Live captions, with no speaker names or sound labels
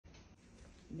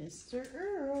Mr.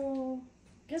 Earl,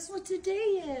 guess what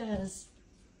today is?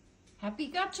 Happy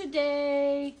Gotcha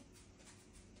Day.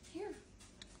 Here,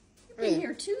 you've been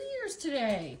here 2 years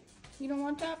today. You don't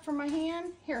want that for my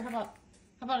hand? Here, how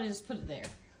about I just put it there?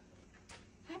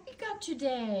 Happy Gotcha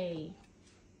Day.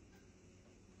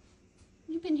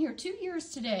 You've been here 2 years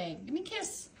today. Give me a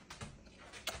kiss.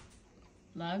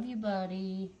 Love you,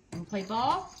 buddy. Want to play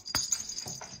ball?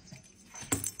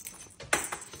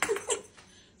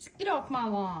 Get off my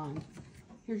lawn.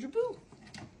 Here's your boo.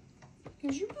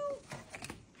 Here's your boo.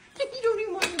 You don't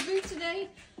even want your boo today?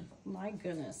 My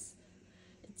goodness.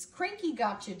 It's Cranky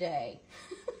Gotcha Day.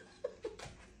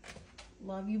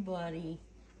 Love you, buddy.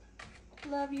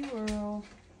 Love you, Earl.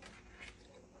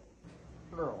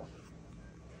 Earl.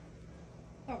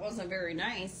 That wasn't very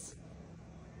nice.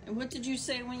 And what did you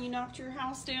say when you knocked your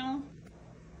house down?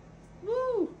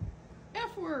 Woo!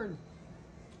 F word.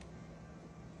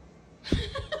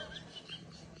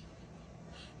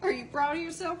 Are you proud of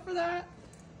yourself for that?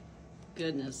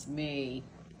 Goodness me.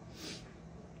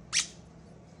 It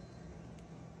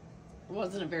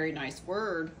wasn't a very nice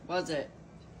word, was it?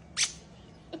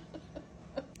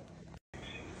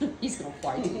 He's gonna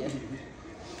fight you.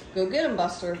 Go get him,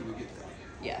 Buster.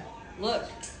 Yeah. Look.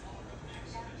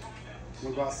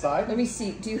 We'll go outside. Let me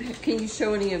see. Can you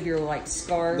show any of your like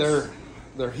scars?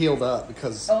 They're healed up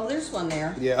because. Oh, there's one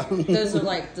there. Yeah. Those are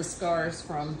like the scars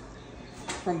from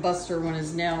Buster when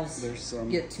his nails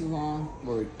get too long.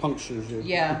 Where he punctures you.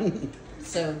 Yeah.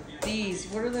 So these,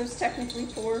 what are those technically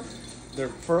for? They're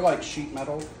for like sheet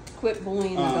metal. Quit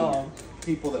bullying the dog.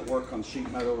 People that work on sheet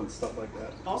metal and stuff like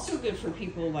that. Also good for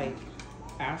people like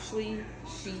Ashley.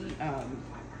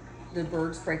 The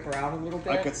birds break her out a little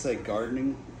bit. I could say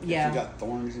gardening. Yeah. If you got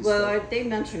thorns and well, stuff. they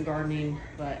mentioned gardening,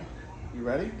 but. You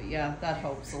ready? Yeah, that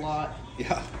helps a lot.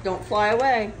 Yeah. Don't fly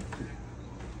away.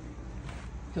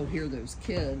 He'll hear those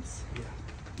kids. Yeah.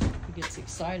 He gets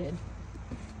excited.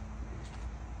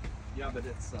 Yeah, but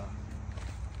it's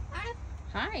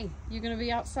Hi, you gonna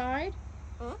be outside?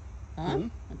 Huh? Mm-hmm.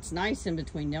 It's nice in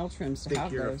between nail trims to think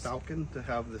have you're those. a falcon to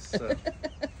have this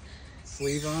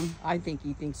sleeve on. I think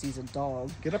he thinks he's a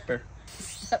dog. Get up there.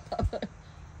 Step up.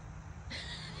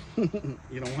 You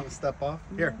don't want to step off?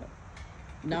 Here.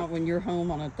 Not when you're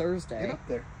home on a Thursday. Get up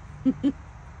there.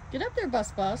 Get up there,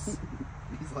 Bus.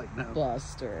 He's like, no.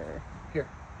 Buster. Here.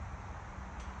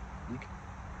 You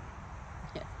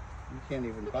can't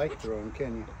even bite through them,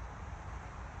 can you?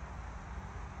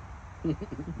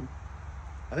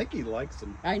 I think he likes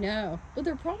them. I know. Well,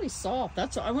 they're probably soft.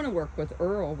 That's I want to work with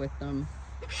Earl with them.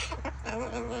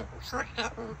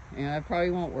 Yeah, it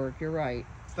probably won't work. You're right.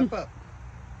 Step up.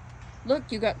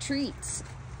 Look, you got treats.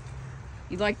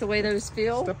 You like the way those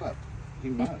feel? Step up.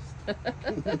 You must.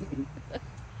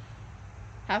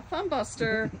 Have fun,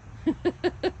 Buster.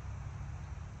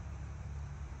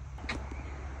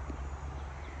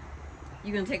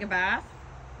 You gonna take a bath?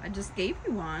 I just gave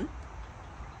you one.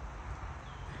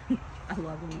 I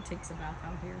love when he takes a bath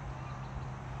out here.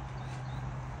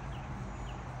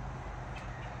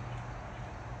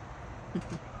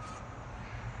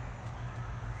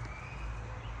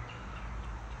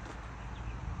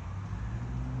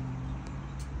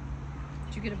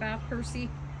 Did you get a bath, Percy?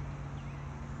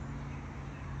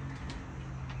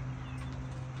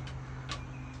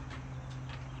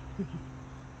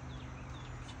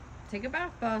 Take a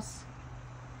bath, Bus.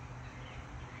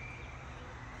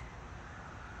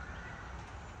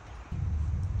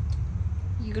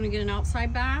 You gonna get an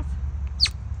outside bath?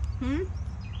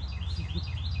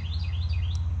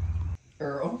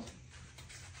 Earl,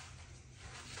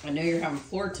 I know you're having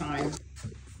floor time,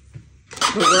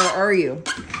 but where are you?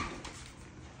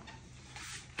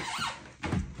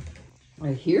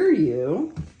 I hear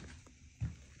you.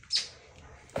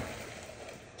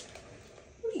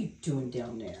 What are you doing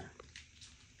down there?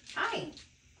 Hi.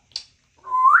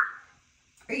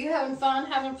 Are you having fun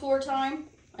having floor time?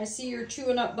 I see you're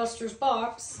chewing up Buster's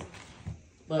box,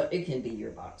 but it can be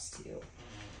your box too.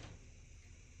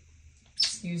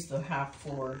 Excuse the half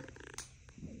floor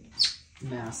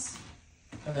mess.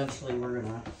 Eventually we're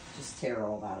gonna just tear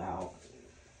all that out.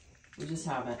 We just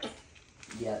haven't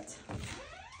yet.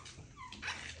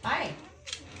 Hi.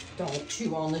 Don't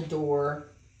chew on the door.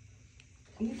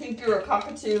 You think you're a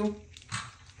cockatoo?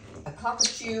 A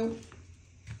cockatoo?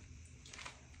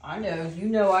 I know. You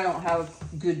know I don't have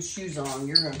good shoes on.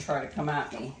 You're going to try to come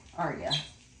at me, aren't you?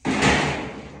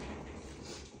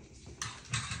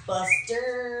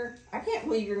 Buster. I can't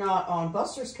believe you're not on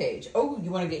Buster's cage. Oh, you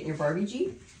want to get in your Barbie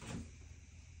Jeep?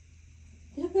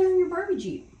 Get up there in your Barbie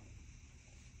Jeep.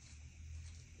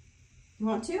 You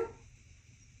want to?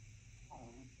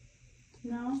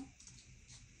 No?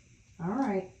 All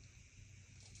right.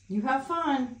 You have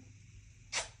fun.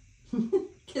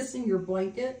 Kissing your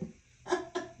blanket.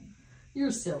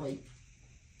 You're silly.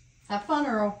 Have fun,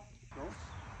 Earl.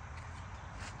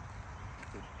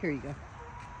 Here you go.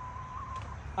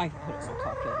 I can put it on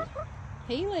top of you.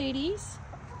 Hey, ladies.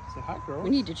 Say hi, girls.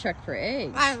 We need to check for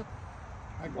eggs. Hi,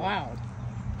 girls. Wild.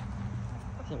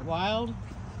 Is it wild?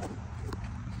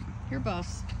 Here,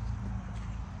 Bus.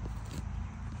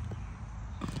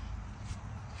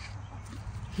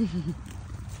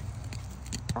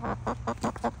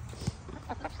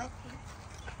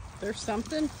 There's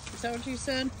something? Is that what you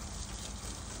said?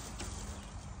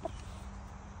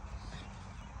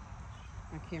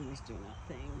 My camera's doing that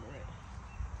thing, right?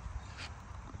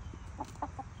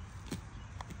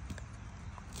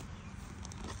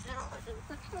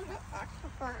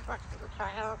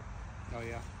 Oh,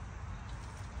 yeah.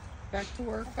 Back to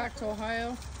work, back to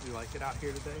Ohio. You like it out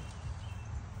here today?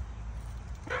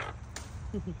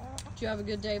 Did you have a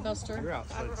good day, Buster? You're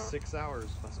outside 6 hours,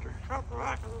 Buster. You're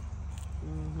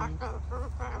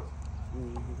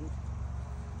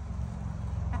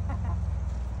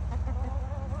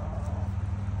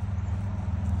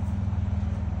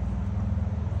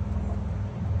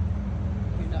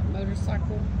not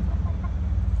motorcycle?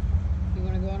 You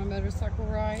want to go on a motorcycle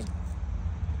ride?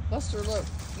 Buster, look,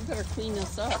 you better clean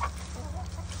this up.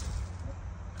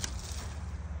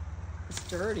 It's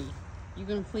dirty. You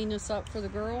gonna clean this up for the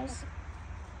girls?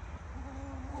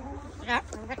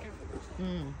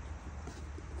 Mm.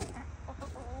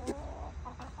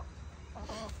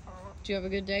 Did you have a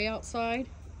good day outside?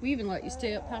 We even let you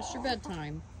stay up past your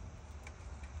bedtime.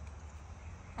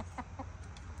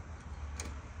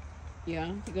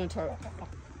 Yeah, you gonna talk?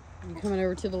 You coming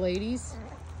over to the ladies?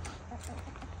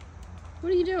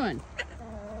 What are you doing?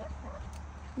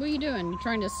 What are you doing? You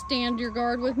trying to stand your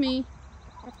guard with me?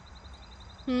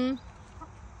 Hmm?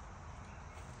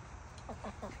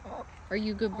 Are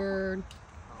you a good bird?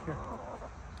 Here.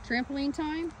 Trampoline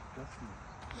time? That's the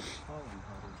pollen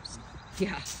powder.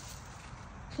 Yeah.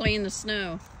 Play in the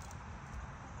snow.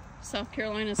 South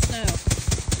Carolina snow.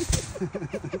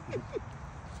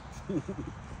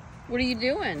 What are you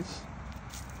doing?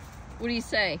 What do you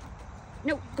say?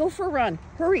 No, go for a run.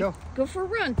 Hurry. Go for a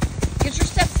run. Get your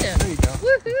steps in. There you go.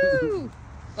 Woohoo!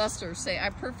 Buster, say, "I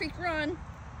perfect run."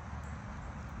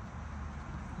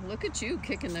 Look at you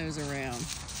kicking those around.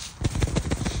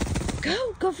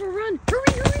 Go for a run.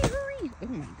 Hurry, hurry, hurry. Oh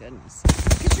my goodness.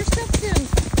 Get your steps in.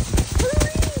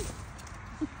 Hurry.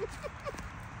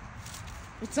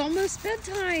 It's almost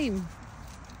bedtime.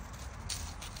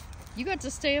 You got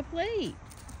to stay up late.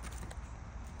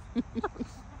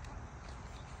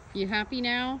 You happy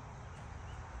now?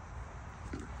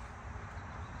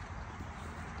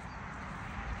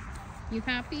 You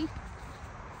happy?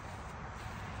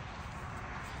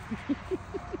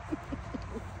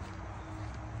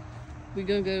 We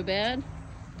gonna go to bed?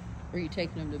 Or are you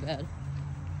taking him to bed?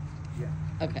 Yeah.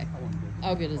 Okay.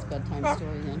 I'll get his bedtime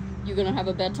story then. You gonna have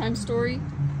a bedtime story?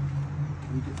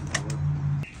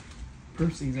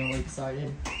 Percy's all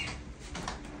excited.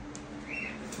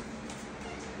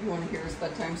 You want to hear his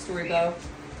bedtime story, Bo?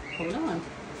 Hold on.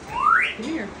 Come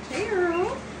here. Hey,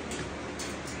 Earl.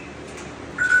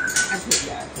 I put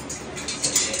that.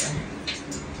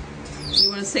 You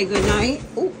want to say good night?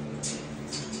 Oh.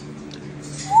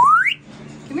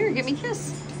 Come here. Give me a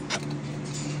kiss.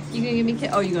 You gonna give me a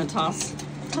kiss? Oh, you gonna toss?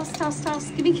 Toss, toss, toss.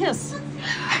 Give me a kiss.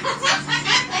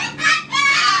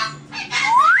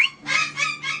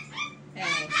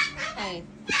 Hey.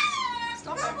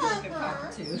 Stop acting like a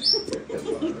cockatoo.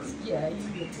 Yeah, you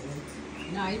get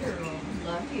it. Night, Earl.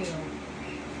 Love you.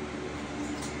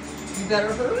 You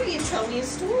better hurry and tell me a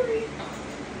story.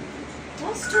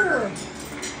 Buster,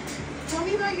 tell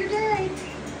me about your day.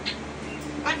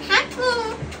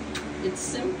 It's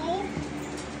simple.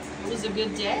 It was a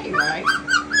good day, right?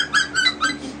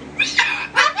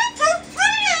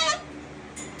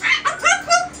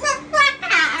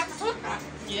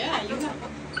 Yeah, you have.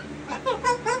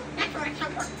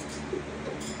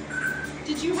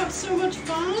 Did you have so much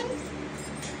fun?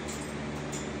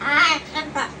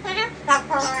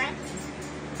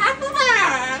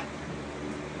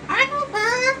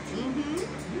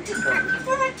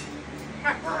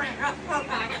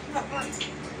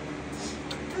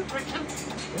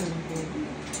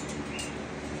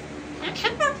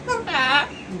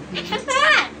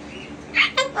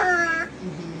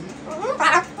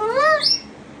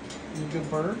 You a good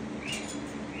bird?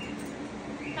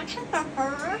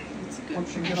 That's a good Why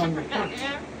don't you get on your perch?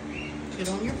 Get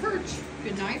on your perch.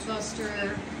 Good night,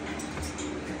 Buster.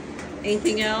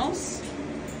 Anything else?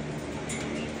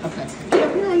 Okay. Get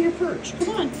up here on your perch. Come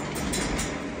on.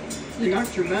 You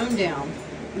knocked your bone down.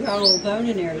 You got a little bone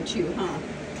in there to chew, huh?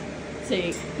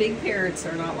 See, big parrots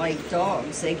are not like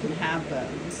dogs. They can have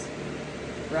bones,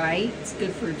 right? It's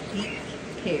good for beak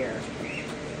care,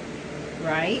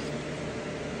 right?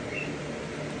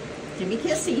 Give me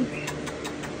kissy.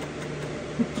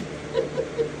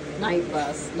 Night,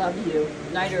 Bus. Love you.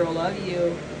 Night, Earl. Love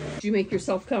you. Did you make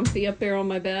yourself comfy up there on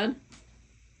my bed?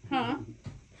 Huh?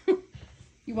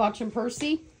 You watching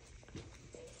Percy?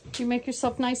 Did you make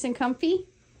yourself nice and comfy?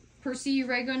 Percy, you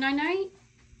ready to go night-night?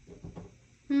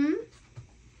 Hmm?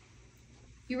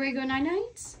 You ready to go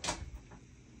night-nights?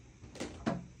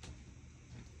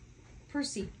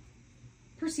 Percy.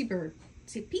 Percy bird.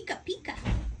 Say pika pika.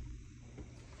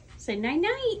 Say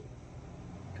night-night.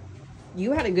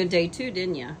 You had a good day too,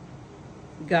 didn't you?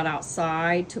 You got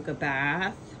outside, took a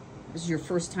bath. This is your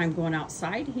first time going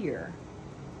outside here.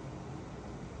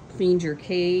 Cleaned your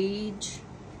cage.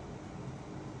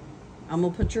 I'm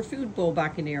gonna put your food bowl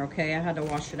back in there, okay? I had to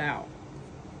wash it out.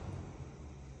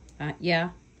 Yeah.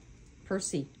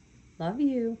 Percy, love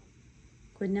you.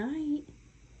 Good night.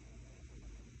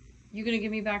 You gonna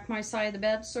give me back my side of the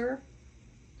bed, sir?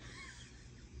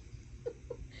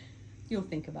 You'll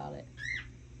think about it.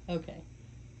 Okay.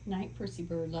 Night, Percy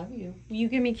bird. Love you. Will you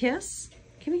give me a kiss?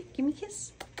 Give me a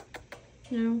kiss.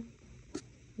 No.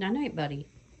 Night, night, buddy.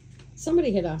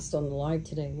 Somebody had asked on the live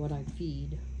today what I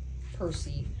feed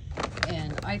Percy,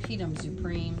 and I feed him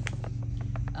Supreme.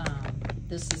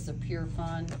 This is the Pure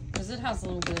Fun because it has a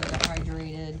little bit of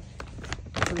dehydrated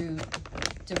fruit,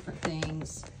 different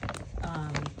things.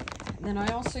 Then I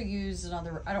also use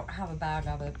another. I don't have a bag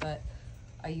of it, but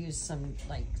I use some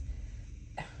like.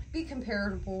 Be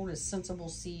comparable to Sensible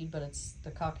Seed, but it's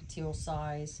the cockatiel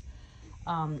size.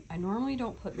 I normally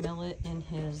don't put millet in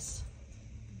his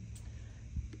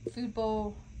food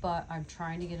bowl, but I'm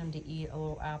trying to get him to eat a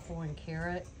little apple and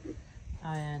carrot.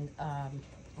 And I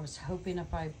was hoping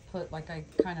if I put, like I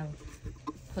kind of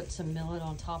put some millet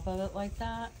on top of it like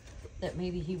that, that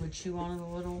maybe he would chew on it a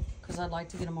little, because I'd like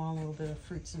to get him on a little bit of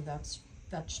fruits and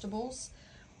vegetables.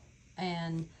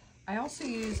 And I also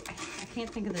use, I can't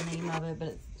think of the name of it,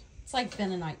 but it's like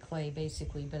bentonite clay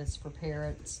basically, but it's for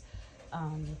parrots.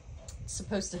 It's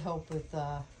supposed to help with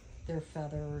their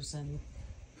feathers and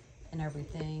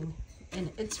everything.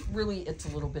 And it's a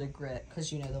little bit of grit,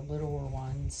 because you know the littler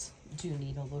ones do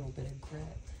need a little bit of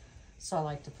grit. So I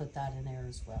like to put that in there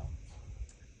as well.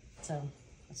 So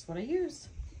that's what I use.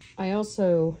 I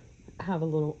also have a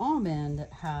little almond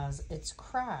that it's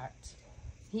cracked.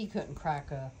 He couldn't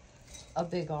crack a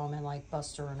big almond like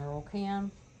Buster and Earl can.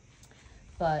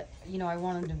 But, you know, I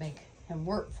wanted to make him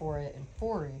work for it and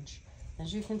forage.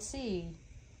 As you can see,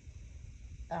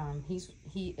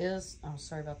 he is, oh,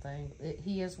 sorry about that.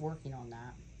 He is working on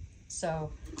that.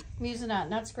 So I'm using that,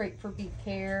 and that's great for beak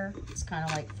care. It's kind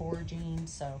of like foraging,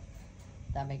 so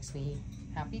that makes me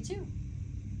happy too.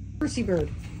 Percy bird,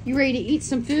 you ready to eat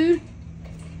some food?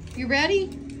 You ready?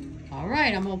 All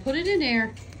right, I'm gonna put it in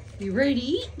there. You ready to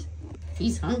eat?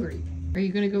 He's hungry. Are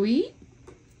you gonna go eat?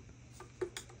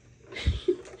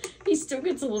 He still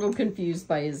gets a little confused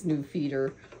by his new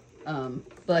feeder,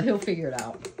 but he'll figure it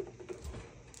out.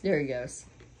 There he goes.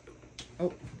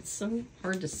 Oh, it's so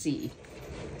hard to see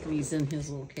when he's in his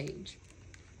little cage.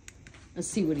 Let's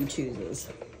see what he chooses.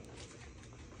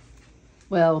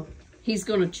 Well, he's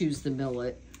going to choose the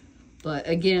millet, but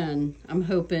again, I'm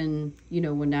hoping, you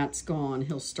know, when that's gone,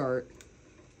 he'll start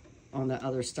on the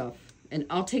other stuff. And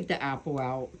I'll take the apple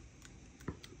out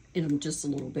in just a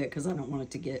little bit because I don't want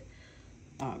it to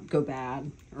go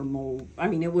bad or mold. I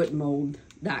mean, it wouldn't mold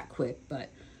that quick, but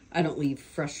I don't leave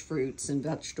fresh fruits and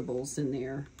vegetables in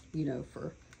there, you know,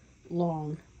 for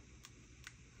long.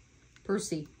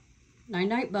 Percy,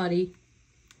 night-night, buddy.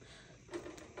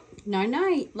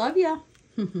 Night-night. Love ya.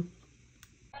 Look,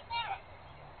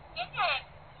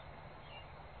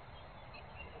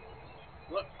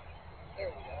 there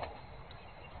we go.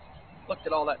 Look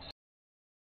at all that